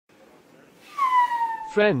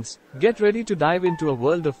Friends, get ready to dive into a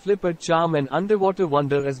world of flippered charm and underwater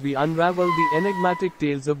wonder as we unravel the enigmatic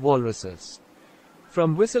tales of walruses.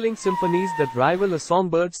 From whistling symphonies that rival a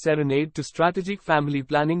songbird's serenade to strategic family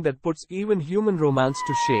planning that puts even human romance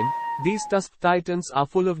to shame, these tusked titans are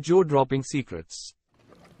full of jaw-dropping secrets.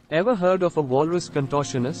 Ever heard of a walrus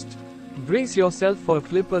contortionist? Brace yourself for a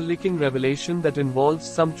flipper-licking revelation that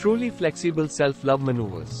involves some truly flexible self-love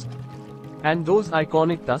maneuvers. And those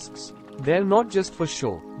iconic tusks? They're not just for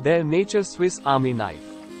show, they're nature's Swiss Army knife.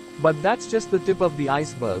 But that's just the tip of the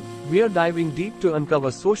iceberg. We're diving deep to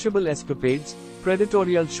uncover sociable escapades,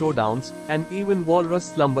 predatorial showdowns, and even walrus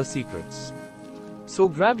slumber secrets. So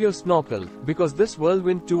grab your snorkel, because this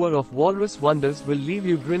whirlwind tour of walrus wonders will leave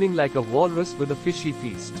you grinning like a walrus with a fishy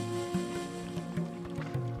feast.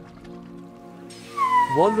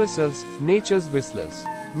 Walruses, nature's whistlers.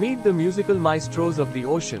 Meet the musical maestros of the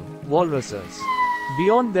ocean, walruses.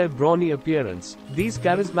 Beyond their brawny appearance, these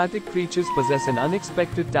charismatic creatures possess an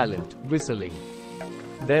unexpected talent, whistling.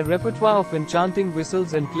 Their repertoire of enchanting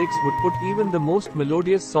whistles and clicks would put even the most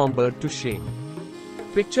melodious songbird to shame.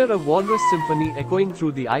 Picture a walrus symphony echoing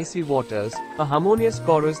through the icy waters, a harmonious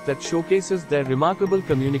chorus that showcases their remarkable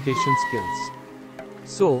communication skills.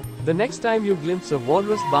 So, the next time you glimpse a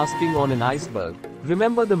walrus basking on an iceberg,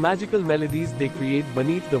 remember the magical melodies they create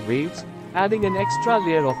beneath the waves, adding an extra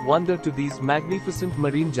layer of wonder to these magnificent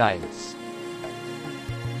marine giants.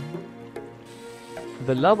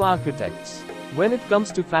 The love architects. When it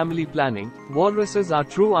comes to family planning, walruses are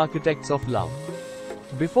true architects of love.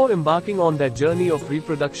 Before embarking on their journey of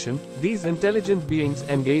reproduction, these intelligent beings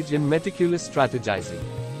engage in meticulous strategizing.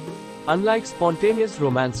 Unlike spontaneous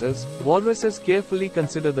romancers, walruses carefully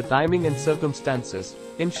consider the timing and circumstances,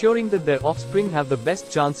 ensuring that their offspring have the best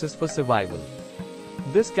chances for survival.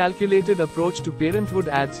 This calculated approach to parenthood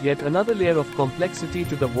adds yet another layer of complexity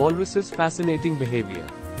to the walrus's fascinating behavior.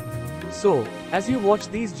 So, as you watch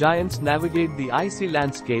these giants navigate the icy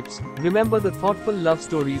landscapes, remember the thoughtful love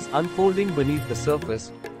stories unfolding beneath the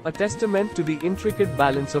surface, a testament to the intricate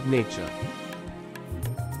balance of nature.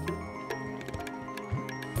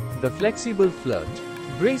 The flexible flirt.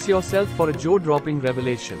 Brace yourself for a jaw-dropping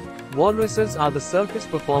revelation. Walruses are the circus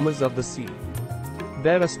performers of the sea.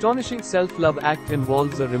 Their astonishing self-love act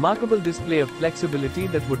involves a remarkable display of flexibility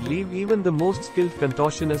that would leave even the most skilled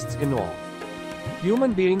contortionists in awe.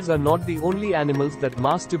 Human beings are not the only animals that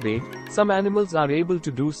masturbate, some animals are able to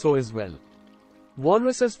do so as well.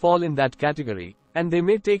 Walruses fall in that category, and they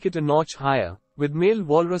may take it a notch higher, with male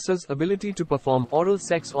walruses' ability to perform oral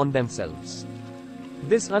sex on themselves.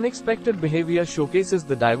 This unexpected behavior showcases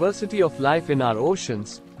the diversity of life in our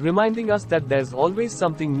oceans, reminding us that there's always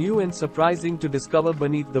something new and surprising to discover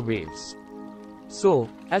beneath the waves. So,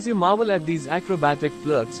 as you marvel at these acrobatic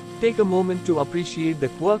flirts, take a moment to appreciate the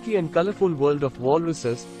quirky and colorful world of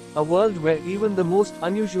walruses, a world where even the most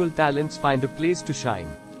unusual talents find a place to shine.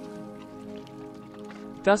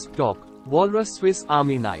 Tusk Talk. Walrus Swiss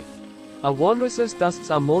Army Knife. A walrus's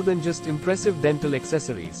tusks are more than just impressive dental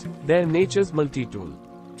accessories, they're nature's multi-tool.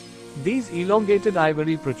 These elongated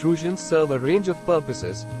ivory protrusions serve a range of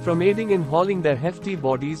purposes, from aiding in hauling their hefty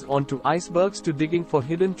bodies onto icebergs to digging for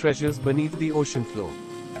hidden treasures beneath the ocean floor.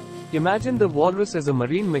 Imagine the walrus as a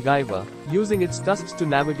marine MacGyver, using its tusks to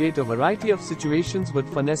navigate a variety of situations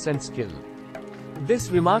with finesse and skill.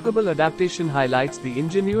 This remarkable adaptation highlights the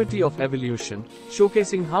ingenuity of evolution,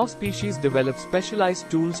 showcasing how species develop specialized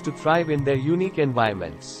tools to thrive in their unique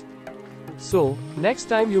environments. So, next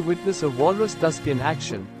time you witness a walrus tusk in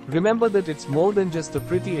action, remember that it's more than just a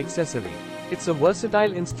pretty accessory. It's a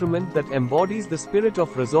versatile instrument that embodies the spirit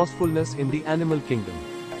of resourcefulness in the animal kingdom.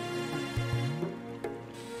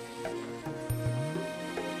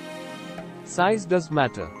 Size does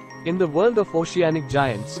matter. In the world of oceanic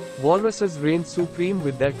giants, walruses reign supreme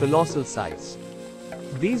with their colossal size.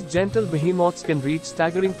 These gentle behemoths can reach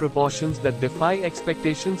staggering proportions that defy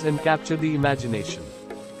expectations and capture the imagination.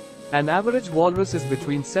 An average walrus is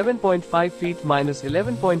between 7.5 feet -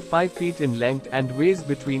 11.5 feet in length and weighs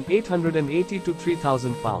between 880 to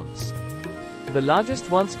 3,000 pounds. The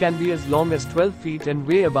largest ones can be as long as 12 feet and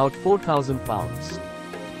weigh about 4,000 pounds.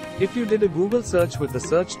 If you did a Google search with the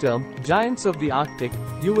search term, Giants of the Arctic,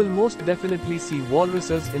 you will most definitely see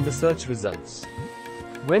walruses in the search results.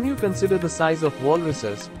 When you consider the size of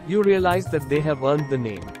walruses, you realize that they have earned the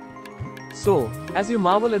name. So, as you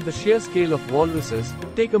marvel at the sheer scale of walruses,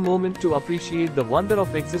 take a moment to appreciate the wonder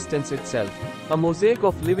of existence itself, a mosaic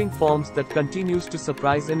of living forms that continues to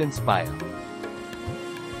surprise and inspire.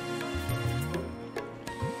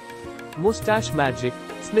 Mustache magic,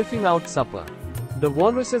 sniffing out supper. The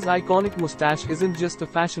walrus's iconic mustache isn't just a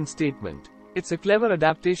fashion statement, It's a clever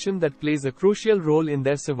adaptation that plays a crucial role in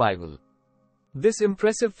their survival. This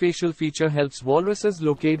impressive facial feature helps walruses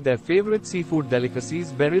locate their favorite seafood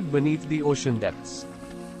delicacies buried beneath the ocean depths.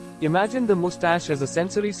 Imagine the mustache as a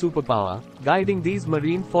sensory superpower, guiding these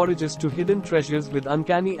marine foragers to hidden treasures with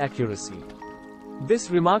uncanny accuracy. This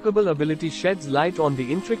remarkable ability sheds light on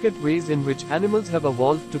the intricate ways in which animals have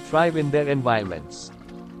evolved to thrive in their environments.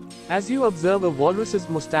 As you observe a walrus's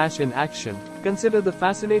mustache in action, consider the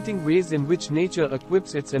fascinating ways in which nature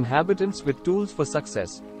equips its inhabitants with tools for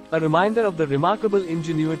success, a reminder of the remarkable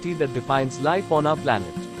ingenuity that defines life on our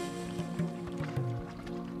planet.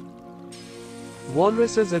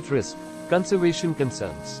 Walruses at risk. Conservation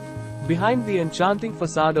concerns. Behind the enchanting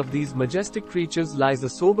facade of these majestic creatures lies a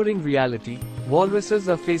sobering reality: walruses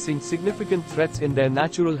are facing significant threats in their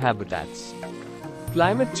natural habitats.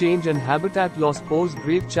 Climate change and habitat loss pose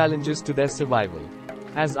grave challenges to their survival.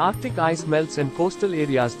 As Arctic ice melts and coastal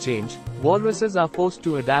areas change, walruses are forced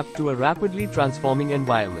to adapt to a rapidly transforming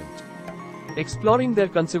environment. Exploring their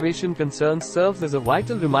conservation concerns serves as a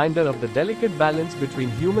vital reminder of the delicate balance between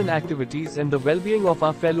human activities and the well-being of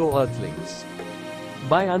our fellow Earthlings.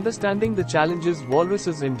 By understanding the challenges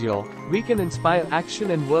walruses endure, we can inspire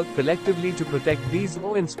action and work collectively to protect these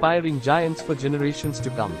awe-inspiring giants for generations to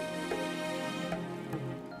come.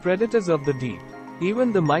 Predators of the deep.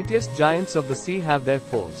 Even the mightiest giants of the sea have their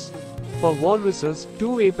foes. For walruses,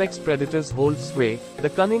 two apex predators hold sway: the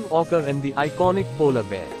cunning orca and the iconic polar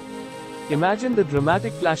bear. Imagine the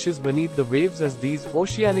dramatic clashes beneath the waves as these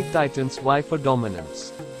oceanic titans vie for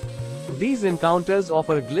dominance. These encounters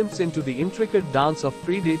offer a glimpse into the intricate dance of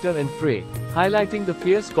predator and prey, highlighting the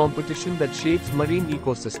fierce competition that shapes marine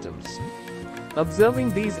ecosystems.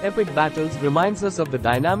 Observing these epic battles reminds us of the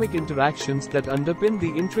dynamic interactions that underpin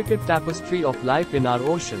the intricate tapestry of life in our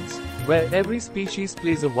oceans, where every species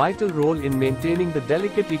plays a vital role in maintaining the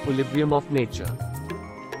delicate equilibrium of nature.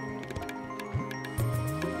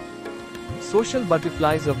 Social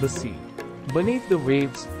butterflies of the sea. Beneath the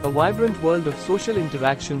waves, a vibrant world of social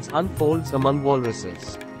interactions unfolds among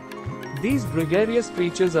walruses. These gregarious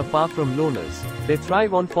creatures are far from loners. They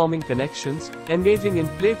thrive on forming connections, engaging in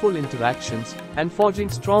playful interactions, and forging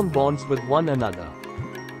strong bonds with one another.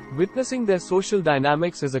 Witnessing their social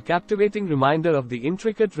dynamics is a captivating reminder of the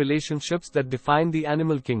intricate relationships that define the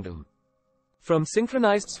animal kingdom. From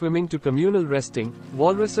synchronized swimming to communal resting,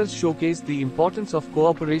 walruses showcase the importance of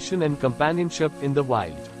cooperation and companionship in the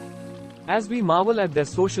wild. As we marvel at their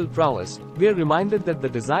social prowess, we are reminded that the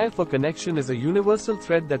desire for connection is a universal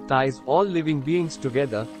thread that ties all living beings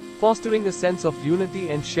together, fostering a sense of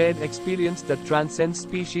unity and shared experience that transcends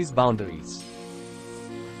species boundaries.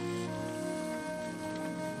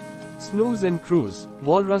 Snooze and cruise.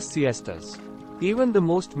 Walrus siestas. Even the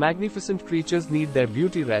most magnificent creatures need their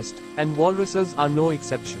beauty rest, and walruses are no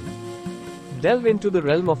exception. Delve into the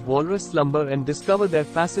realm of walrus slumber and discover their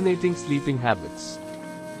fascinating sleeping habits.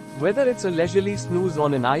 Whether it's a leisurely snooze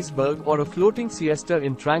on an iceberg or a floating siesta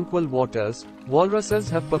in tranquil waters, walruses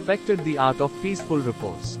have perfected the art of peaceful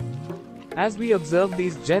repose. As we observe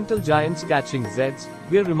these gentle giants catching Zeds,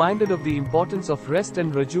 we are reminded of the importance of rest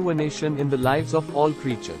and rejuvenation in the lives of all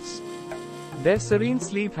creatures. Their serene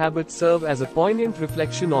sleep habits serve as a poignant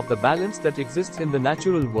reflection of the balance that exists in the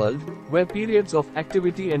natural world, where periods of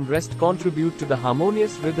activity and rest contribute to the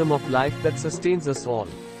harmonious rhythm of life that sustains us all.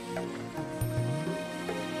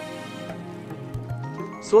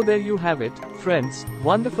 So there you have it, friends.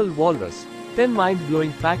 Wonderful Walrus, 10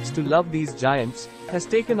 mind-blowing facts to love these giants, has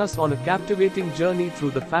taken us on a captivating journey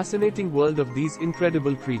through the fascinating world of these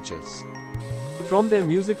incredible creatures. From their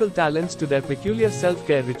musical talents to their peculiar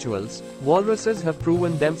self-care rituals, walruses have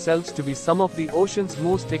proven themselves to be some of the ocean's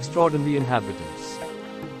most extraordinary inhabitants.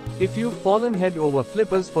 If you've fallen head over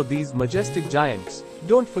flippers for these majestic giants,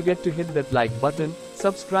 don't forget to hit that like button,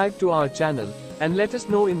 subscribe to our channel, and let us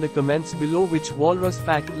know in the comments below which walrus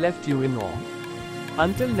fact left you in awe.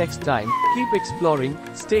 Until next time, keep exploring,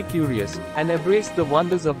 stay curious, and embrace the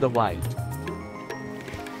wonders of the wild.